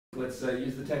Let's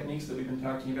use the techniques that we've been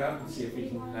talking about and see if we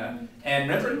can. And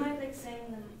remember, do you mind like saying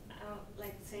them out,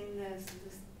 like saying the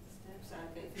steps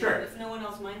out? Sure. If no one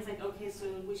else minds, like okay, so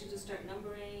we should just start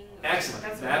numbering.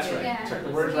 Excellent. That's right. Yeah. Took the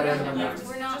words right out of my mouth.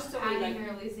 We're not Just so we, adding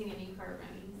or losing any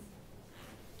carbons.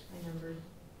 I numbered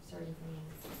starting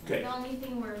from Good. The only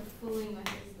thing we're fooling with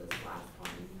is this last one.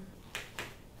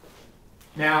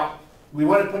 Now, we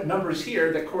want to put numbers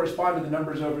here that correspond to the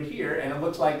numbers over here, and it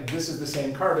looks like this is the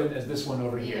same carbon as this one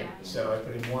over here. Yeah. So I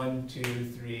put in 1, 2,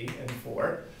 3, and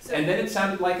 4. So And then it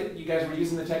sounded like you guys were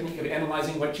using the technique of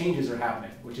analyzing what changes are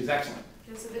happening, which is excellent.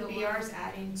 So the BR is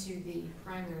adding to the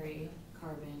primary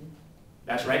carbon,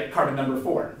 That's right, carbon number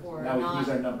 4. Or Now we can not- use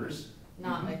our numbers.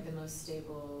 not like the most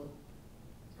stable,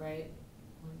 right?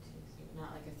 1, 2, 3,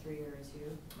 not like a 3 or a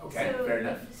 2. Okay, So- fair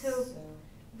enough. So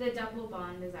the double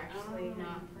bond is actually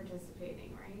not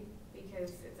participating, right? Because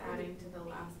it's adding to the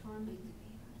last one.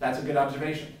 That's a good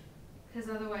observation. Because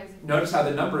otherwise, Notice how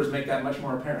the numbers make that much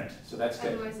more apparent, so that's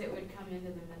good. otherwise it would come into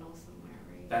the middle somewhere,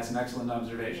 right? That's an excellent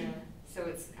observation. Yeah. So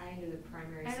it's adding to the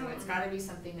primary, I so don't it's got to be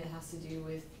something that has to do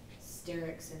with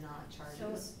sterics and not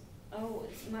charges. Oh,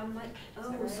 it's my oh,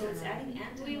 right? so it's adding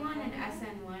anti. We want an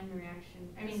SN1 reaction.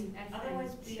 I mean,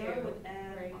 Otherwise, BR SN2. would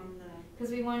add right. on the.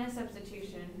 Because we want a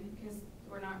substitution, because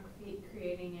we're not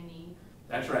creating any.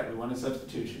 That's right, we want a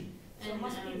substitution. So it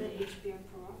must be the HBr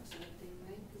peroxide thing,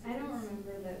 right? 'Cause I don't it's-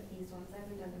 remember these ones. I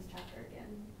haven't done this chapter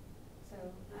again. So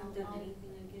I haven't done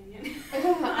anything again yet.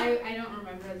 I don't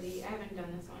remember I haven't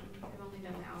done this one. I've only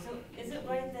done the So algae. is it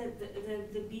right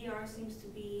that the BR seems to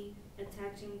be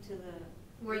attaching to the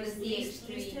Where the least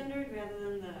CH3. standard rather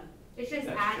than the, It's just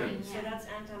That's adding, so yeah. that's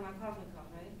anti-Markovnikov,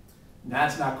 right?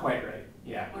 That's not quite right,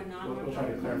 yeah. Or not We'll try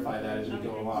to clarify that as we go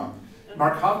Okay. along. Okay.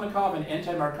 Markovnikov and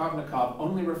anti-Markovnikov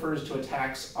only refers to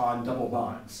attacks on double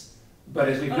bonds. But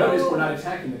as we've noticed, we're not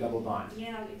attacking the double bond.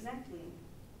 Yeah, exactly.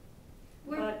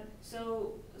 We're, But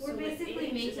so we're the basically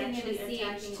H is making it a actually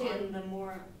attacking CH2. on the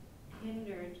more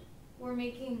hindered. we're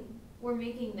making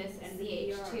this a And the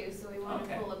CH2, so we want to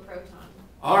Okay. pull a proton.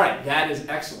 All right, that is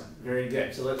excellent, very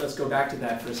good. So let's go back to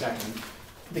that for a second.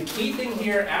 The key thing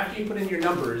here, after you put in your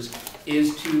numbers,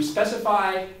 is to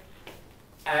specify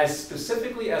as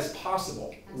specifically as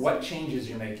possible what changes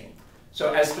you're making.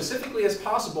 So as specifically as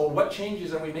possible, what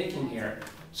changes are we making here?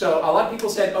 So a lot of people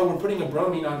said, oh, we're putting a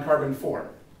bromine on carbon 4.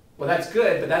 Well, that's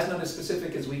good, but that's not as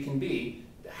specific as we can be.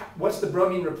 What's the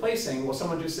bromine replacing? Well,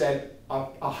 someone just said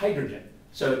a hydrogen.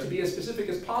 So to be as specific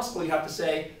as possible, you have to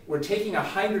say, we're taking a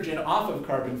hydrogen off of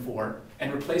carbon 4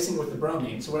 and replacing it with the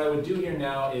bromine. So what I would do here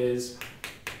now is,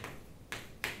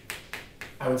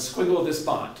 I would squiggle this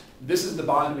bond. This is the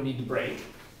bond we need to break,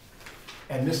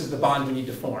 and this is the bond we need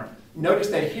to form. Notice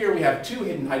that here we have 2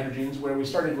 hidden hydrogens where we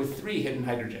started with 3 hidden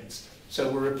hydrogens. So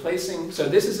we're replacing, so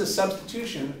this is a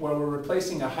substitution where we're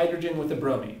replacing a hydrogen with a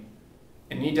bromine.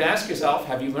 And you need to ask yourself,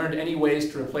 have you learned any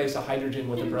ways to replace a hydrogen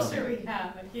with a bromine? I'm sure we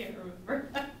have, I can't remember.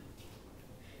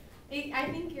 I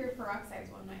think your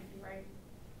peroxides one might be right.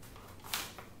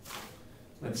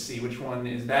 Let's see, which one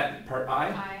is that, part I?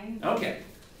 I. Okay.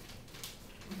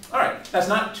 All right, that's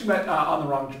not too much on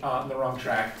the wrong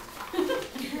track.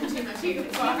 Too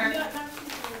far.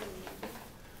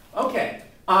 Okay.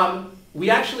 We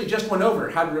actually just went over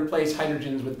how to replace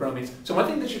hydrogens with bromines. So one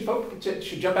thing that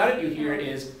should jump out at you here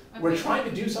is we're trying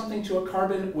to do something to a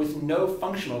carbon with no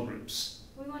functional groups.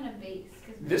 We want a base.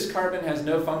 This carbon has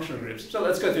no functional groups. So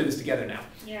let's go through this together now.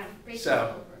 Yeah,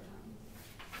 So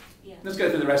yeah, let's go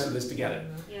through the rest of this together.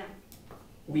 yeah.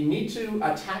 We need to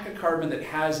attack a carbon that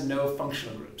has no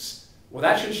functional groups. Well,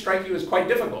 that should strike you as quite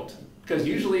difficult, because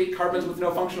usually carbons with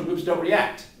no functional groups don't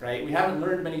react, right? We haven't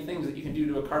learned many things that you can do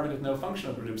to a carbon with no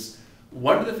functional groups.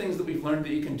 One of the things that we've learned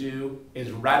that you can do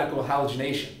is radical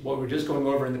halogenation, what we were just going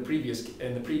over in the previous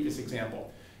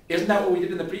example. Isn't that what we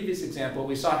did in the previous example?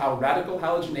 We saw how radical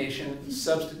halogenation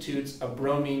substitutes a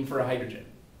bromine for a hydrogen,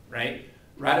 right?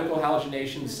 Radical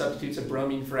halogenation substitutes a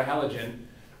bromine for a halogen,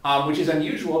 which is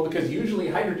unusual because usually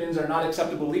hydrogens are not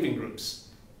acceptable leaving groups.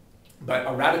 But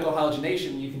a radical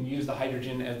halogenation, you can use the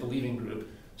hydrogen as the leaving group.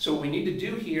 So what we need to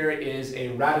do here is a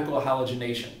radical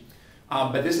halogenation.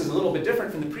 But this is a little bit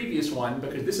different from the previous one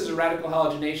because this is a radical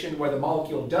halogenation where the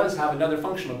molecule does have another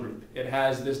functional group. It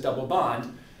has this double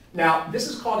bond. Now, this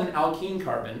is called an alkene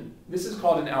carbon. This is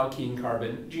called an alkene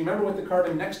carbon. Do you remember what the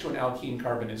carbon next to an alkene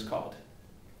carbon is called?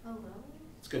 Hello?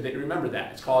 It's good that you remember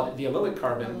that. It's called the allylic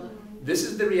carbon. This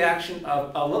is the reaction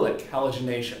of allylic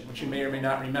halogenation, which you may or may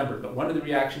not remember. But one of the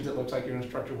reactions it looks like your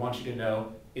instructor wants you to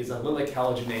know is allylic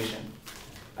halogenation.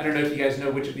 I don't know if you guys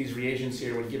know which of these reagents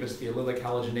here would give us the allylic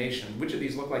halogenation. Which of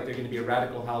these look like they're going to be a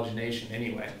radical halogenation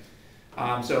anyway?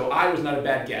 So I was not a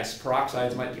bad guess.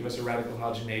 Peroxides might give us a radical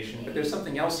halogenation, but there's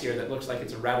something else here that looks like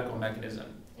it's a radical mechanism.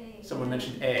 Someone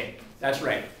mentioned A. That's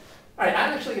right. All right,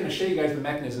 I'm actually going to show you guys the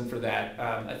mechanism for that.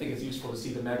 I think it's useful to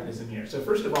see the mechanism here. So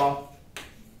first of all,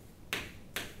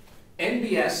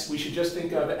 NBS we should just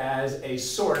think of as a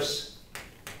source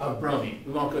of bromine.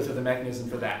 We won't go through the mechanism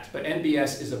for that, but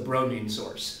NBS is a bromine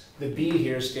source. The B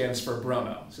here stands for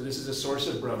bromo. So this is a source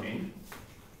of bromine.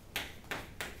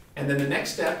 And then the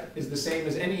next step is the same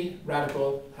as any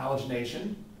radical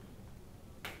halogenation.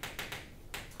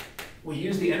 We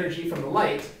use the energy from the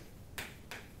light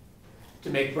to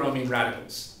make bromine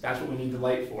radicals. That's what we need the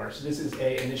light for. So this is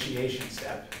a initiation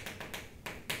step.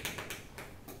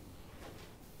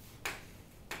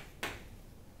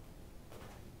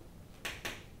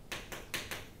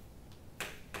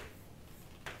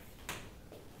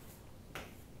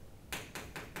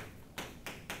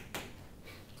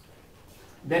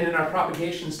 Then in our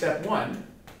propagation step 1,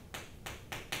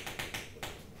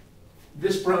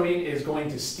 this bromine is going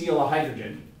to steal a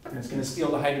hydrogen, and it's going to steal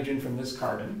the hydrogen from this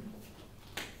carbon.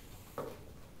 Do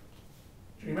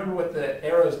you remember what the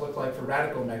arrows look like for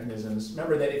radical mechanisms?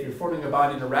 Remember that if you're forming a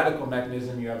bond in a radical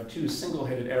mechanism, you have two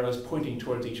single-headed arrows pointing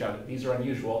towards each other. These are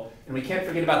unusual. And we can't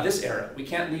forget about this arrow. We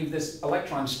can't leave this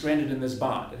electron stranded in this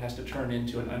bond. It has to turn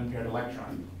into an unpaired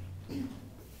electron.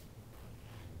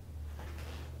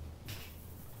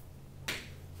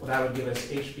 Well, that would give us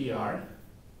HBr.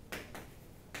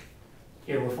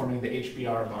 Here we're forming the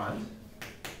HBr bond.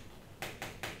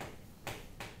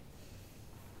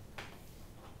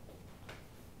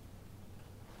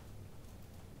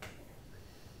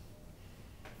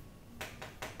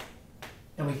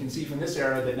 And we can see from this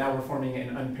arrow that now we're forming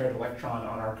an unpaired electron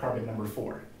on our carbon number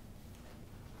 4.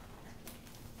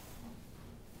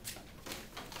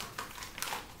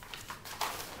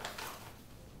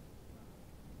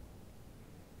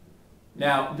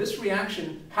 Now, this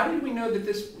reaction, how did we know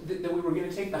that we were going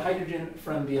to take the hydrogen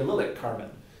from the allylic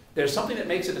carbon? There's something that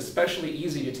makes it especially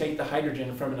easy to take the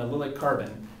hydrogen from an allylic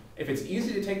carbon. If it's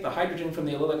easy to take the hydrogen from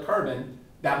the allylic carbon,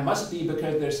 that must be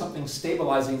because there's something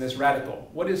stabilizing this radical.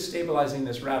 What is stabilizing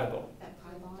this radical? That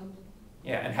pi bond.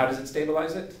 Yeah, and how does it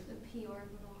stabilize it? The p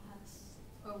orbital has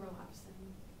overlaps them.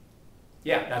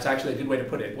 Yeah, that's actually a good way to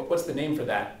put it. What's the name for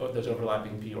that, those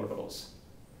overlapping p orbitals?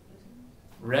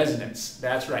 Resonance,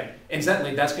 that's right.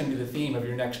 Incidentally, that's going to be the theme of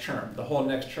your next term. The whole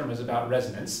next term is about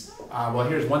resonance. Well,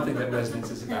 here's one thing that resonance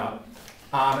is about.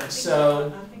 I'll think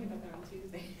about that on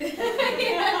Tuesday.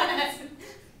 Yes.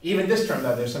 Even this term,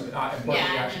 though, there's some important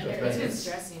reactions with It's been resonance.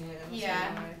 stressing it.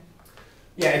 Yeah.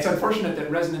 Yeah, it's unfortunate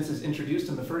that resonance is introduced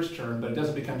in the first term, but it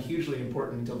doesn't become hugely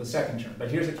important until the second term.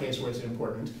 But here's a case where it's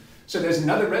important. So there's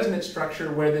another resonance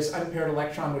structure where this unpaired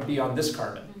electron would be on this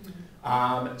carbon.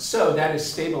 So that is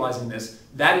stabilizing this.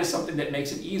 That is something that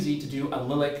makes it easy to do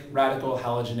allylic radical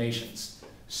halogenations.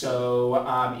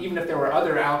 So even if there were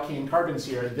other alkane carbons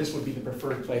here, this would be the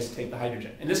preferred place to take the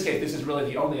hydrogen. In this case, this is really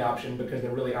the only option because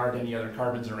there really aren't any other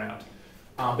carbons around.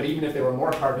 But even if there were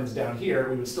more carbons down here,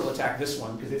 we would still attack this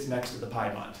one because it's next to the pi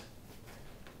bond.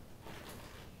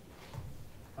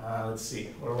 Let's see,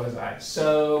 where was I?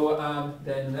 So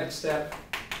then the next step.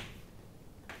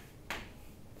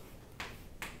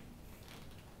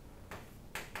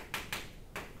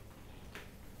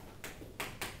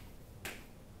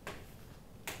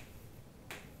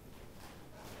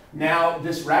 Now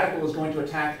this radical is going to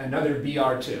attack another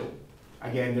Br2.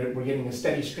 Again, we're getting a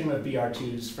steady stream of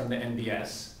Br2s from the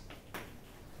NBS.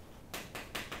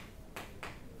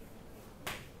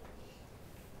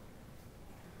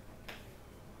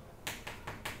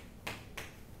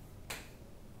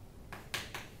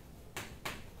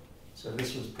 So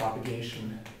this was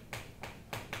propagation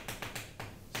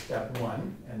step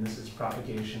 1, and this is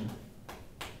propagation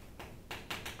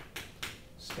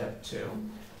step 2.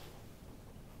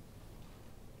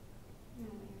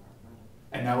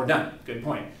 And now we're done. Good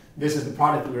point. This is the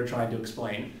product that we were trying to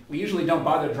explain. We usually don't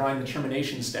bother drawing the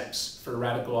termination steps for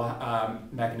radical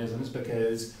mechanisms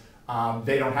because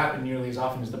they don't happen nearly as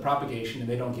often as the propagation, and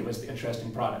they don't give us the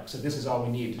interesting product. So this is all we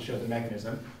need to show the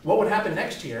mechanism. What would happen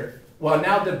next here? Well,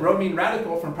 now the bromine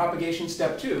radical from propagation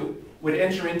step 2 would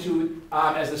enter into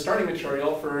as the starting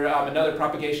material for another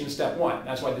propagation step 1.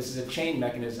 That's why this is a chain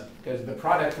mechanism, because the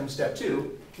product from step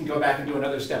 2 can go back and do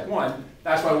another step 1.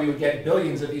 That's why we would get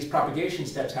billions of these propagation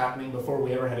steps happening before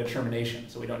we ever had a termination.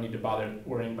 So we don't need to bother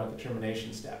worrying about the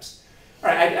termination steps. All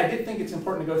right, I did think it's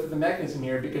important to go through the mechanism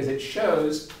here because it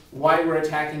shows why we're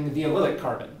attacking the allylic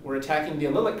carbon. We're attacking the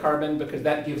allylic carbon because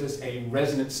that gives us a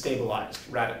resonance stabilized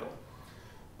radical.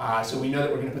 So we know that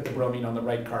we're going to put the bromine on the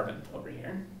right carbon over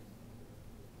here.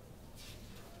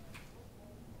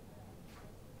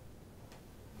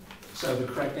 So the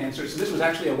correct answer, so this was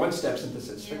actually a one-step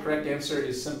synthesis. The correct answer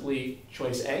is simply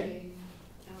choice A.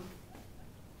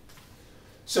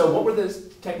 So what were the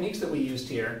techniques that we used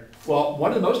here? Well,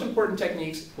 one of the most important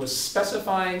techniques was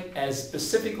specifying as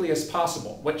specifically as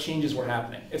possible what changes were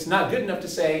happening. It's not good enough to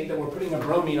say that we're putting a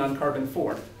bromine on carbon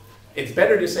 4. It's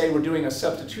better to say we're doing a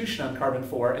substitution on carbon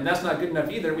 4, and that's not good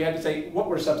enough either. We had to say what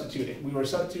we're substituting. We were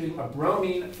substituting a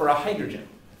bromine for a hydrogen.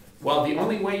 Well, the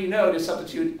only way you know to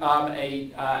substitute a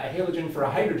halogen for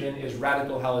a hydrogen is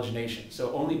radical halogenation.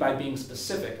 So only by being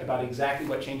specific about exactly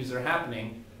what changes are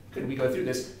happening could we go through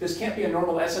this. This can't be a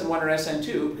normal SN1 or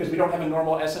SN2 because we don't have a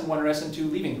normal SN1 or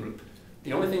SN2 leaving group.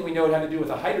 The only thing we know how to do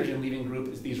with a hydrogen leaving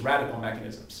group is these radical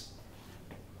mechanisms.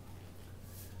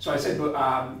 So I said,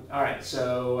 all right,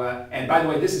 so, and by the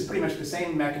way, this is pretty much the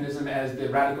same mechanism as the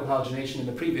radical halogenation in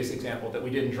the previous example that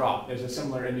we didn't draw. There's a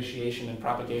similar initiation and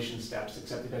propagation steps,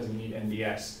 except it doesn't need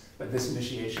NDS. But this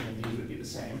initiation and these would be the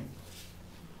same.